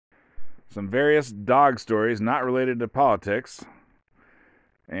some various dog stories not related to politics.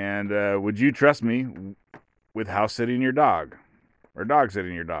 And would you trust me with house sitting your dog, or dog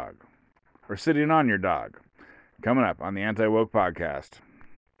sitting your dog, or sitting on your dog? Coming up on the Anti Woke Podcast.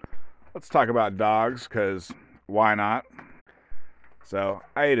 Let's talk about dogs, because why not? So,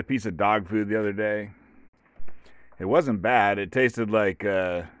 I ate a piece of dog food the other day. It wasn't bad. It tasted like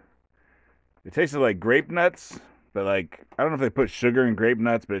grape nuts, but like I don't know if they put sugar in grape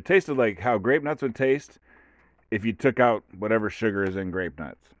nuts, but it tasted like how grape nuts would taste if you took out whatever sugar is in grape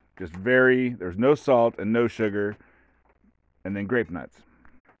nuts. There's no salt and no sugar, and then grape nuts.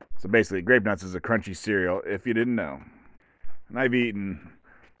 So basically, grape nuts is a crunchy cereal, if you didn't know. And I've eaten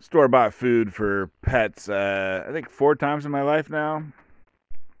store-bought food for pets, I think 4 times in my life now.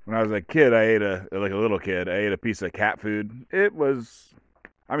 When I was a kid, like a little kid, I ate a piece of cat food. It was,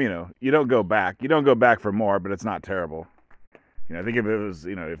 you don't go back. You don't go back for more, but it's not terrible. I think if it was,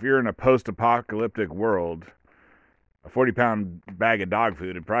 if you're in a post-apocalyptic world, a 40-pound bag of dog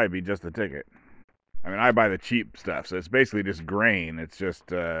food would probably be just the ticket. I buy the cheap stuff, so it's basically just grain. It's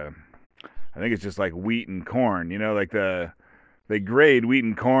just, I think it's just like wheat and corn. They grade wheat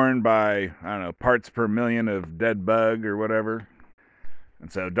and corn by, I don't know, parts per million of dead bug or whatever.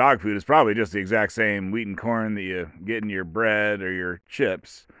 And so dog food is probably just the exact same wheat and corn that you get in your bread or your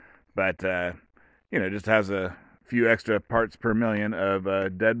chips, but, just has a few extra parts per million of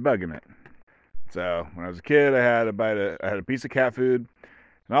dead bug in it. So when I was a kid, I had a piece of cat food.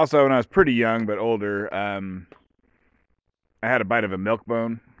 And also when I was pretty young but older, I had a bite of a milk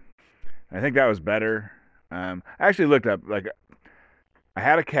bone. I think that was better. I actually looked up, I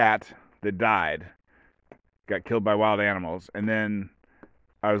had a cat that died, got killed by wild animals, and then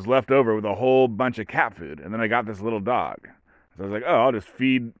I was left over with a whole bunch of cat food, and then I got this little dog. So I was like, oh, I'll just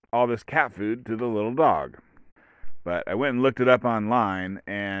feed all this cat food to the little dog. But I went and looked it up online,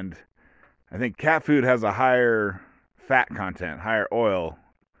 and I think cat food has a higher fat content, higher oil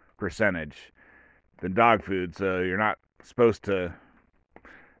percentage than dog food, so you're not supposed to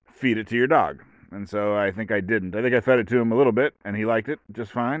feed it to your dog. And so I think I didn't. I think I fed it to him a little bit, and he liked it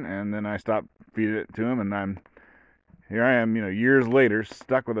just fine, and then I stopped feeding it to him, and here I am, years later,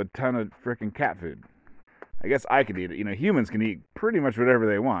 stuck with a ton of frickin' cat food. I guess I could eat it. Humans can eat pretty much whatever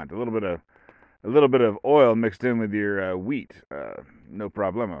they want. A little bit of oil mixed in with your wheat, no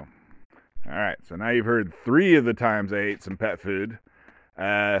problemo. All right, so now you've heard 3 of the times I ate some pet food.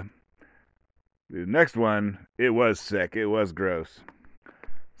 The next one, it was sick. It was gross.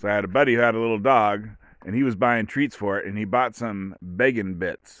 So I had a buddy who had a little dog, and he was buying treats for it, and he bought some bacon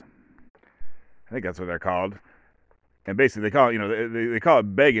bits. I think that's what they're called. And basically, they call it, they call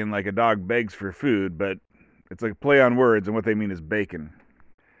it begging, like a dog begs for food, but it's like a play on words, and what they mean is bacon.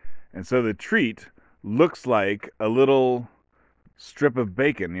 And so the treat looks like a little strip of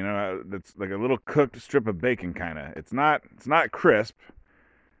bacon, that's like a little cooked strip of bacon, kind of. It's not crisp.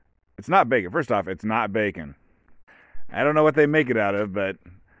 It's not bacon. First off, it's not bacon. I don't know what they make it out of, but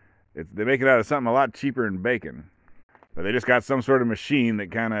they make it out of something a lot cheaper than bacon. But they just got some sort of machine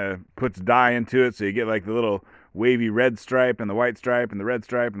that kind of puts dye into it, so you get like the little wavy red stripe and the white stripe and the red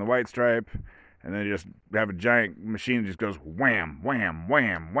stripe and the white stripe, and then you just have a giant machine that just goes wham, wham,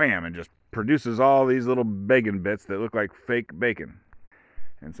 wham, wham, and just produces all these little bacon bits that look like fake bacon.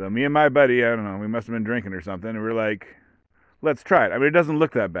 And so me and my buddy, I don't know, we must have been drinking or something, and we're like, let's try it. It doesn't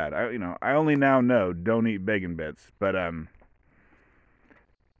look that bad. I only now know don't eat bacon bits, but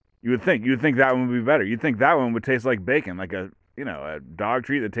you would think that one would be better. You'd think that one would taste like bacon, like a dog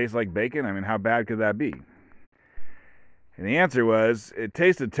treat that tastes like bacon. How bad could that be? And the answer was, it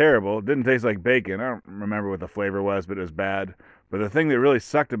tasted terrible. It didn't taste like bacon. I don't remember what the flavor was, but it was bad. But the thing that really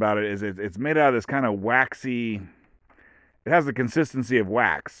sucked about it is it's made out of this kind of waxy, it has the consistency of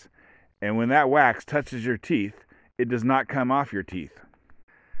wax. And when that wax touches your teeth, it does not come off your teeth.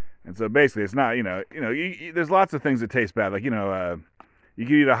 And so basically it's not, there's lots of things that taste bad. Like, you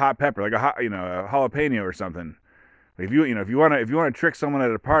could eat a hot pepper, like a jalapeno or something. Like if you want to trick someone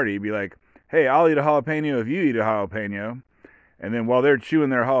at a party, be like, hey, I'll eat a jalapeno if you eat a jalapeno. And then while they're chewing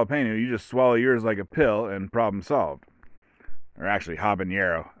their jalapeno, you just swallow yours like a pill and problem solved. Or actually,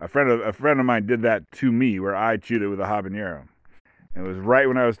 habanero. A friend of mine did that to me, where I chewed it with a habanero. And it was right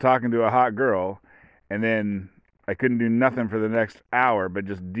when I was talking to a hot girl, and then I couldn't do nothing for the next hour but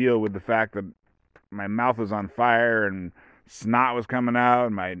just deal with the fact that my mouth was on fire and snot was coming out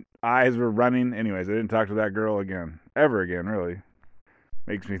and my eyes were running. Anyways, I didn't talk to that girl again. Ever again, really.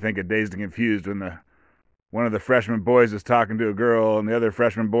 Makes me think of Dazed and Confused when one of the freshman boys is talking to a girl and the other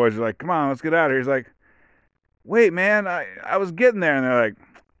freshman boys are like, come on, let's get out of here. He's like, wait, man, I was getting there. And they're like,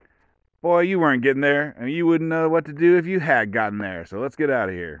 boy, you weren't getting there. You wouldn't know what to do if you had gotten there. So let's get out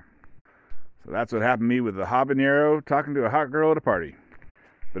of here. So that's what happened to me with the habanero talking to a hot girl at a party.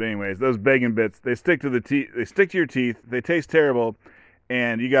 But anyways, those bacon bits, they stick to the teeth. They stick to your teeth. They taste terrible,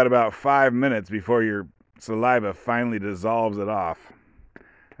 and you got about 5 minutes before your saliva finally dissolves it off.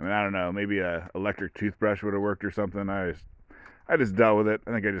 I mean, I don't know. Maybe a electric toothbrush would have worked or something. I just dealt with it.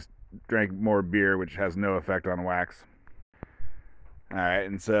 I think I just drank more beer, which has no effect on wax. All right,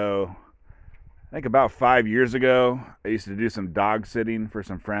 and so I think about 5 years ago, I used to do some dog sitting for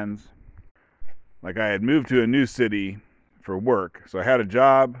some friends. Like I had moved to a new city for work, so I had a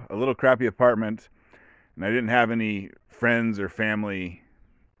job, a little crappy apartment, and I didn't have any friends or family,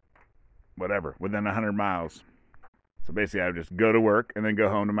 whatever, within 100 miles. So basically, I would just go to work and then go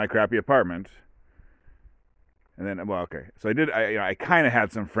home to my crappy apartment. And then, well, okay. So I kind of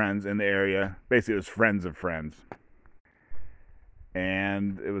had some friends in the area. Basically, it was friends of friends.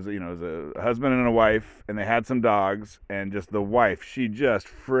 And it was a husband and a wife, and they had some dogs. And just the wife, she just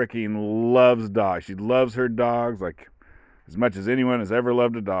freaking loves dogs. She loves her dogs like as much as anyone has ever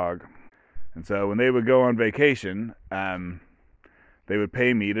loved a dog. And so when they would go on vacation, they would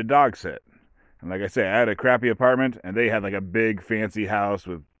pay me to dog sit. And like I say, I had a crappy apartment, and they had like a big fancy house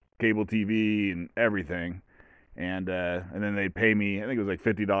with cable TV and everything. And then they'd pay me, I think it was like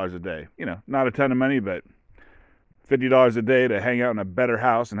 $50 a day. Not a ton of money, but $50 a day to hang out in a better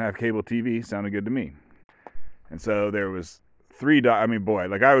house and have cable TV sounded good to me. And so there was 3 dogs. I mean, boy,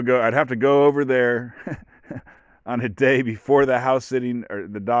 like I'd have to go over there on a day before the house sitting or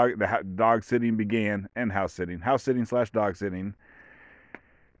the dog sitting began, and house sitting / dog sitting.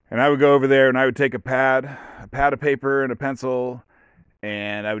 And I would go over there and I would take a pad of paper and a pencil,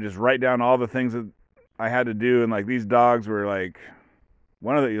 and I would just write down all the things that I had to do. And like these dogs were like,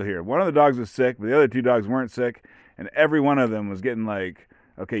 one of the dogs was sick, but the other 2 dogs weren't sick. And every one of them was getting like,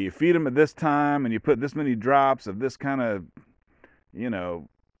 okay, you feed them at this time and you put this many drops of this kind of,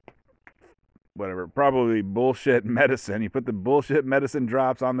 whatever, probably bullshit medicine. You put the bullshit medicine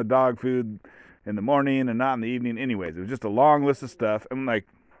drops on the dog food in the morning and not in the evening. Anyways, it was just a long list of stuff. And like,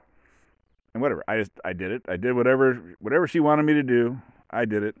 and whatever, I did it. I did whatever she wanted me to do. I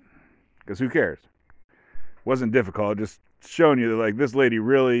did it. Because who cares? It wasn't difficult. Just showing you that like this lady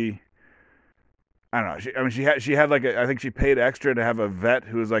really, I don't know. She had like I think she paid extra to have a vet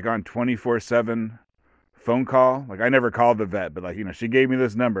who was like on 24/7 phone call. Like I never called the vet, but like, she gave me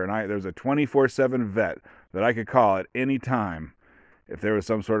this number, and there was a 24/7 vet that I could call at any time if there was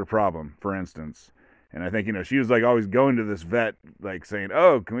some sort of problem, for instance. And I think, she was like always going to this vet, like saying,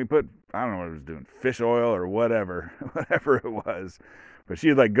 oh, can we put, I don't know what it was doing, fish oil or whatever it was. But she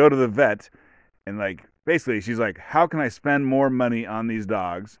would like go to the vet and like, basically she's like, how can I spend more money on these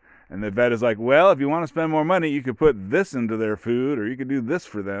dogs? And the vet is like, well, if you want to spend more money, you could put this into their food, or you could do this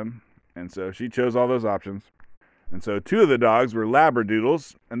for them. And so she chose all those options. And so 2 of the dogs were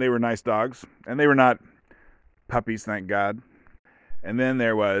Labradoodles, and they were nice dogs. And they were not puppies, thank God. And then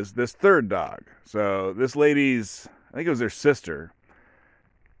there was this 3rd dog. So this lady's, I think it was her sister,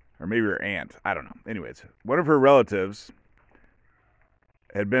 or maybe her aunt. I don't know. Anyways, one of her relatives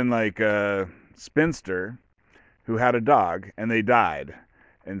had been like a spinster who had a dog, and they died.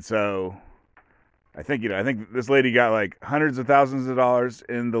 And so I think this lady got like hundreds of thousands of dollars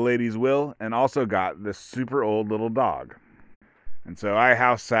in the lady's will, and also got this super old little dog. And so I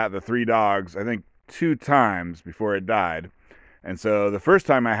house sat the 3 dogs, I think 2 times before it died. And so the first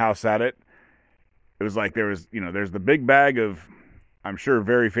time I house sat it, it was like there's the big bag of, I'm sure,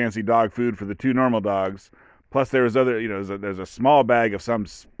 very fancy dog food for the 2 normal dogs. Plus there was other, there's a small bag of some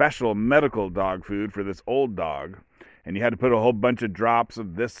special medical dog food for this old dog. And you had to put a whole bunch of drops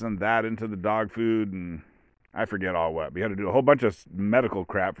of this and that into the dog food, and I forget all what. But you had to do a whole bunch of medical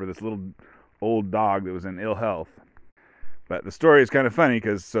crap for this little old dog that was in ill health. But the story is kind of funny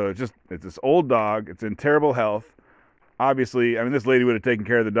because it's this old dog. It's in terrible health. Obviously, I mean, this lady would have taken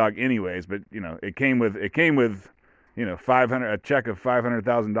care of the dog anyways, but it came with a check of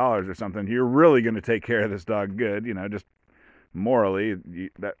 $500,000 or something. You're really going to take care of this dog good, just morally,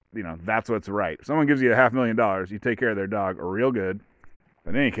 that's what's right. If someone gives you $500,000, you take care of their dog real good.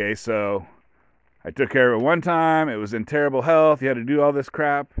 But in any case, so I took care of it one time. It was in terrible health. You had to do all this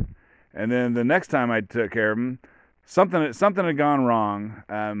crap. And then the next time I took care of him, something had gone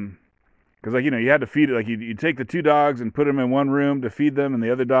wrong. Because you had to feed it. Like you take the 2 dogs and put them in one room to feed them, and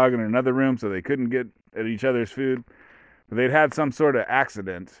the other dog in another room, so they couldn't get at each other's food. But they'd had some sort of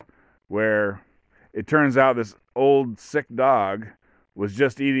accident where it turns out this old sick dog was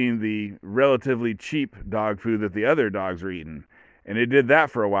just eating the relatively cheap dog food that the other dogs were eating. And it did that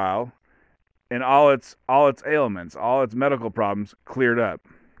for a while, and all its ailments, all its medical problems cleared up.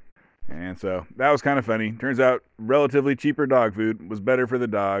 And so that was kind of funny. Turns out relatively cheaper dog food was better for the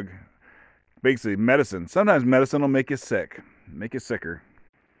dog. basically medicine. Sometimes medicine will make you sick, make you sicker.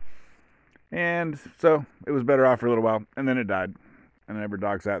 And so it was better off for a little while, and then it died. And I never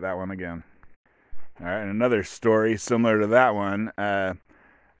dog sat that one again. All right, and another story similar to that one. I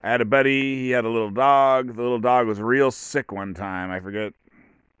had a buddy, he had a little dog. The little dog was real sick one time. I forget.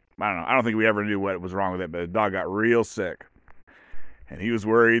 I don't know. I don't think we ever knew what was wrong with it, but the dog got real sick. And he was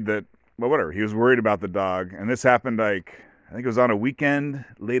worried that, well, whatever. He was worried about the dog. And this happened like, I think it was on a weekend,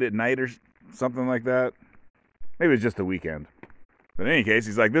 late at night or something like that. Maybe it was just a weekend. But in any case,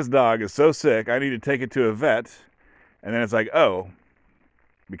 he's like, this dog is so sick, I need to take it to a vet. And then it's like, oh,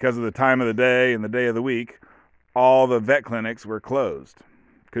 because of the time of the day and the day of the week, all the vet clinics were closed.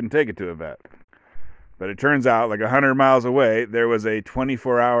 Couldn't take it to a vet. But it turns out, like 100 miles away, there was a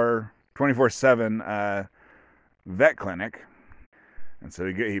 24/7 vet clinic. And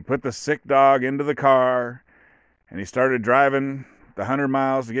so he put the sick dog into the car, and he started driving the 100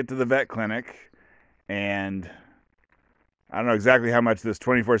 miles to get to the vet clinic. And I don't know exactly how much this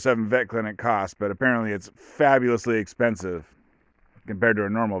 24/7 vet clinic costs, but apparently it's fabulously expensive compared to a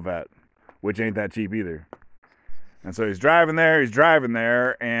normal vet, which ain't that cheap either. And so he's driving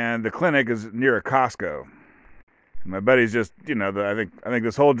there, and the clinic is near a Costco. And my buddy's just, I think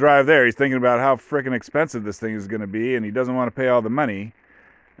this whole drive there, he's thinking about how freaking expensive this thing is going to be, and he doesn't want to pay all the money.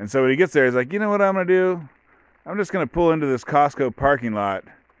 And so when he gets there, he's like, you know what I'm going to do? I'm just going to pull into this Costco parking lot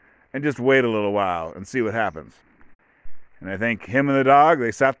and just wait a little while and see what happens. And I think him and the dog,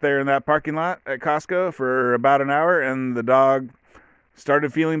 they sat there in that parking lot at Costco for about an hour, and the dog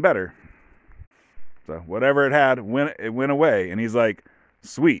started feeling better. So whatever it had, it went away. And he's like,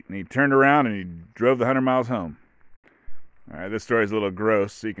 sweet. And he turned around and he drove the 100 miles home. All right, this story's a little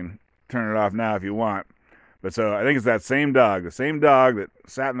gross, so you can turn it off now if you want. But so I think it's that same dog, the same dog that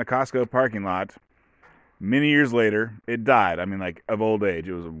sat in the Costco parking lot. Many years later, it died. I mean, like, of old age.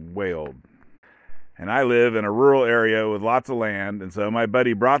 It was way old. And I live in a rural area with lots of land. And so my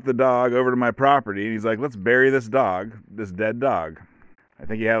buddy brought the dog over to my property. And he's like, let's bury this dog, this dead dog. I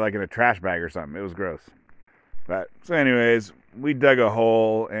think he had like in a trash bag or something. It was gross. But so anyways, we dug a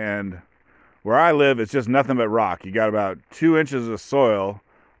hole, and where I live, it's just nothing but rock. You got about 2 inches of soil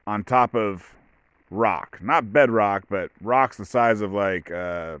on top of rock. Not bedrock, but rocks the size of like,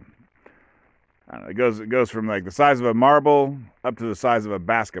 I don't know, it goes from like the size of a marble up to the size of a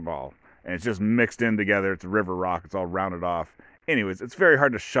basketball. And it's just mixed in together. It's a river rock. It's all rounded off. Anyways, it's very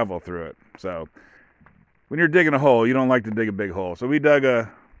hard to shovel through it. So when you're digging a hole, you don't like to dig a big hole. So we dug a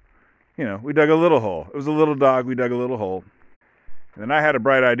little hole. It was a little dog. We dug a little hole. And then I had a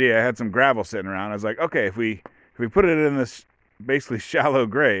bright idea. I had some gravel sitting around. I was like, okay, if we put it in this basically shallow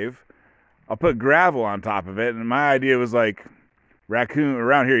grave, I'll put gravel on top of it. And my idea was like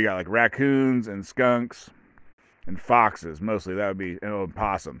around here you got like raccoons and skunks and foxes mostly. That would be, and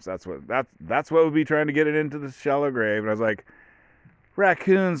possums. That's what would be trying to get it into the shallow grave. And I was like,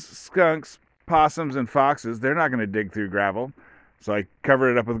 raccoons, skunks, possums, and foxes, they're not going to dig through gravel. So I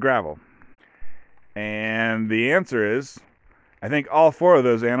covered it up with gravel. And the answer is, I think all 4 of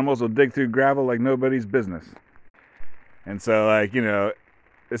those animals will dig through gravel like nobody's business. And so, like,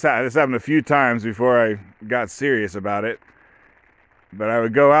 this happened a few times before I got serious about it. But I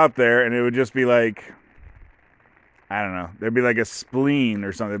would go out there, and it would just be like, I don't know, there'd be like a spleen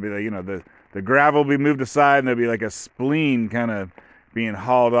or something. There'd be like, the gravel would be moved aside, and there'd be like a spleen kind of being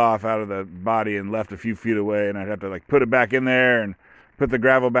hauled off out of the body and left a few feet away, and I'd have to like put it back in there and put the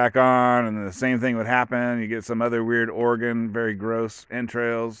gravel back on, and then the same thing would happen. You get some other weird organ, very gross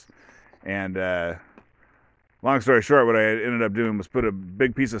entrails. And long story short, what I ended up doing was put a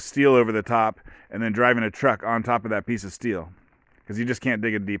big piece of steel over the top and then driving a truck on top of that piece of steel, because you just can't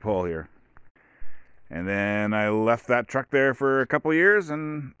dig a deep hole here. And then I left that truck there for a couple of years,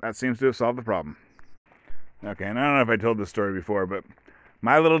 and that seems to have solved the problem. Okay, and I don't know if I told this story before, but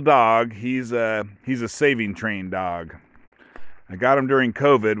my little dog, he's a saving train dog. I got him during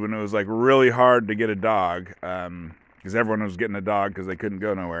COVID when it was like really hard to get a dog, because everyone was getting a dog because they couldn't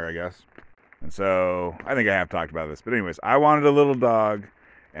go nowhere, I guess. And so I think I have talked about this, but anyways, I wanted a little dog,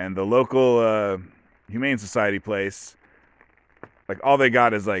 and the local Humane Society place, like all they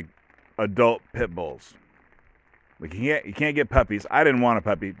got is like adult pit bulls. Like you can't get puppies. I didn't want a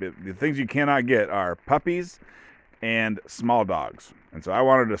puppy. The things you cannot get are puppies and small dogs. And so I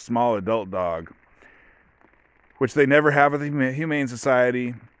wanted a small adult dog, which they never have at the Humane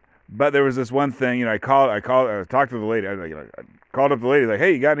Society. But there was this one thing, I talked to the lady. I called up the lady, like,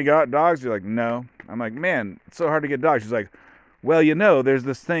 hey, you got any dogs? She's like, no. I'm like, man, it's so hard to get dogs. She's like, well, there's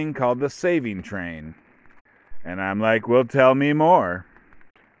this thing called the saving train. And I'm like, well, tell me more.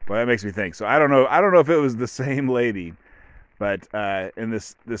 Well, that makes me think. So I don't know if it was the same lady, But in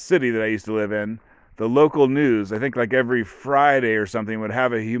this city that I used to live in, the local news, I think like every Friday or something, would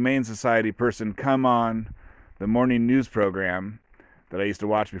have a Humane Society person come on the morning news program that I used to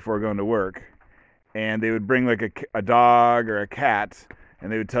watch before going to work. And they would bring like a dog or a cat,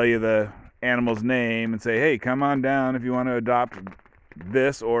 and they would tell you the animal's name and say, hey, come on down if you want to adopt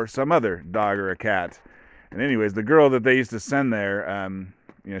this or some other dog or a cat. And anyways, the girl that they used to send there,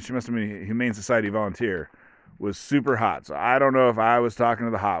 she must have been a Humane Society volunteer, was super hot. So I don't know if I was talking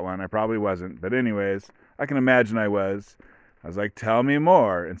to the hot one. I probably wasn't. But anyways, I can imagine I was. I was like, tell me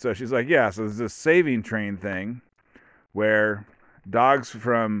more. And so she's like, yeah, so there's this saving train thing where dogs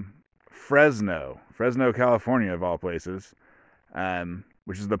from Fresno, California, of all places,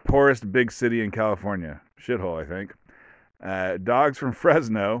 which is the poorest big city in California. Shithole, I think. Dogs from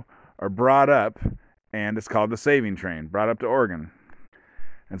Fresno are brought up, and it's called the saving train, brought up to Oregon.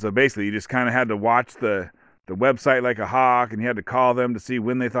 And so basically, you just kind of had to watch the website like a hawk, and you had to call them to see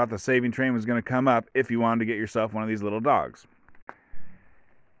when they thought the saving train was going to come up if you wanted to get yourself one of these little dogs.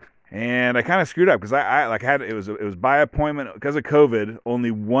 And I kind of screwed up because it was by appointment. Because of COVID,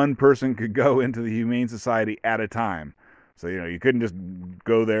 only one person could go into the Humane Society at a time. So, you couldn't just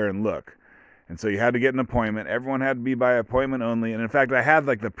go there and look. And so you had to get an appointment. Everyone had to be by appointment only. And in fact, I had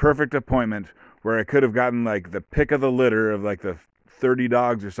like the perfect appointment where I could have gotten like the pick of the litter of like the 30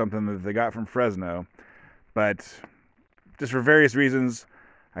 dogs or something that they got from Fresno. But just for various reasons,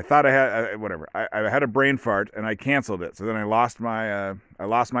 I thought I had whatever. I had a brain fart and I canceled it. So then I lost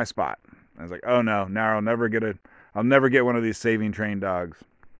my spot. I was like, oh no, now I'll never get one of these saving train dogs.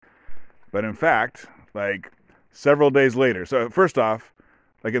 But in fact, like several days later. So first off,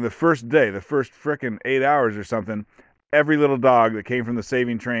 like in the first day, the first frickin' 8 hours or something, every little dog that came from the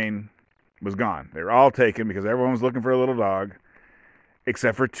saving train was gone. They were all taken because everyone was looking for a little dog,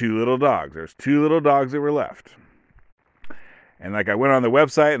 except for 2 little dogs. There's 2 little dogs that were left. And like I went on the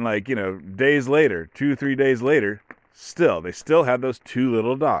website and like, days later, 2-3 days later, they still had those 2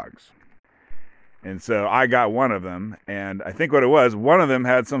 little dogs. And so I got one of them, and I think what it was, one of them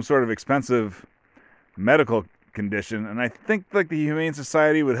had some sort of expensive medical condition, and I think like the Humane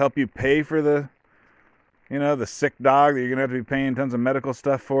Society would help you pay for the sick dog that you're gonna have to be paying tons of medical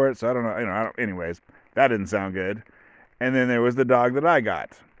stuff for it. So I don't know, anyways, that didn't sound good. And then there was the dog that I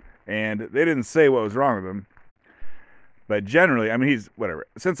got, and they didn't say what was wrong with him. But generally, I mean, he's whatever.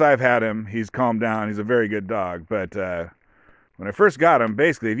 Since I've had him, he's calmed down. He's a very good dog. But when I first got him,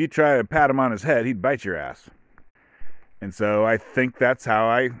 basically, if you try to pat him on his head, he'd bite your ass. And so I think that's how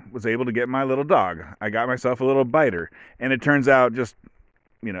I was able to get my little dog. I got myself a little biter. And it turns out just,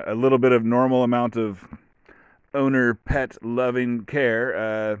 a little bit of normal amount of owner pet loving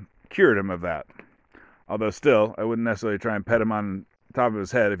care cured him of that. Although still, I wouldn't necessarily try and pet him on top of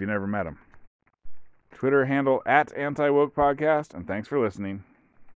his head if you never met him. Twitter handle @AntiWokePodcast, and thanks for listening.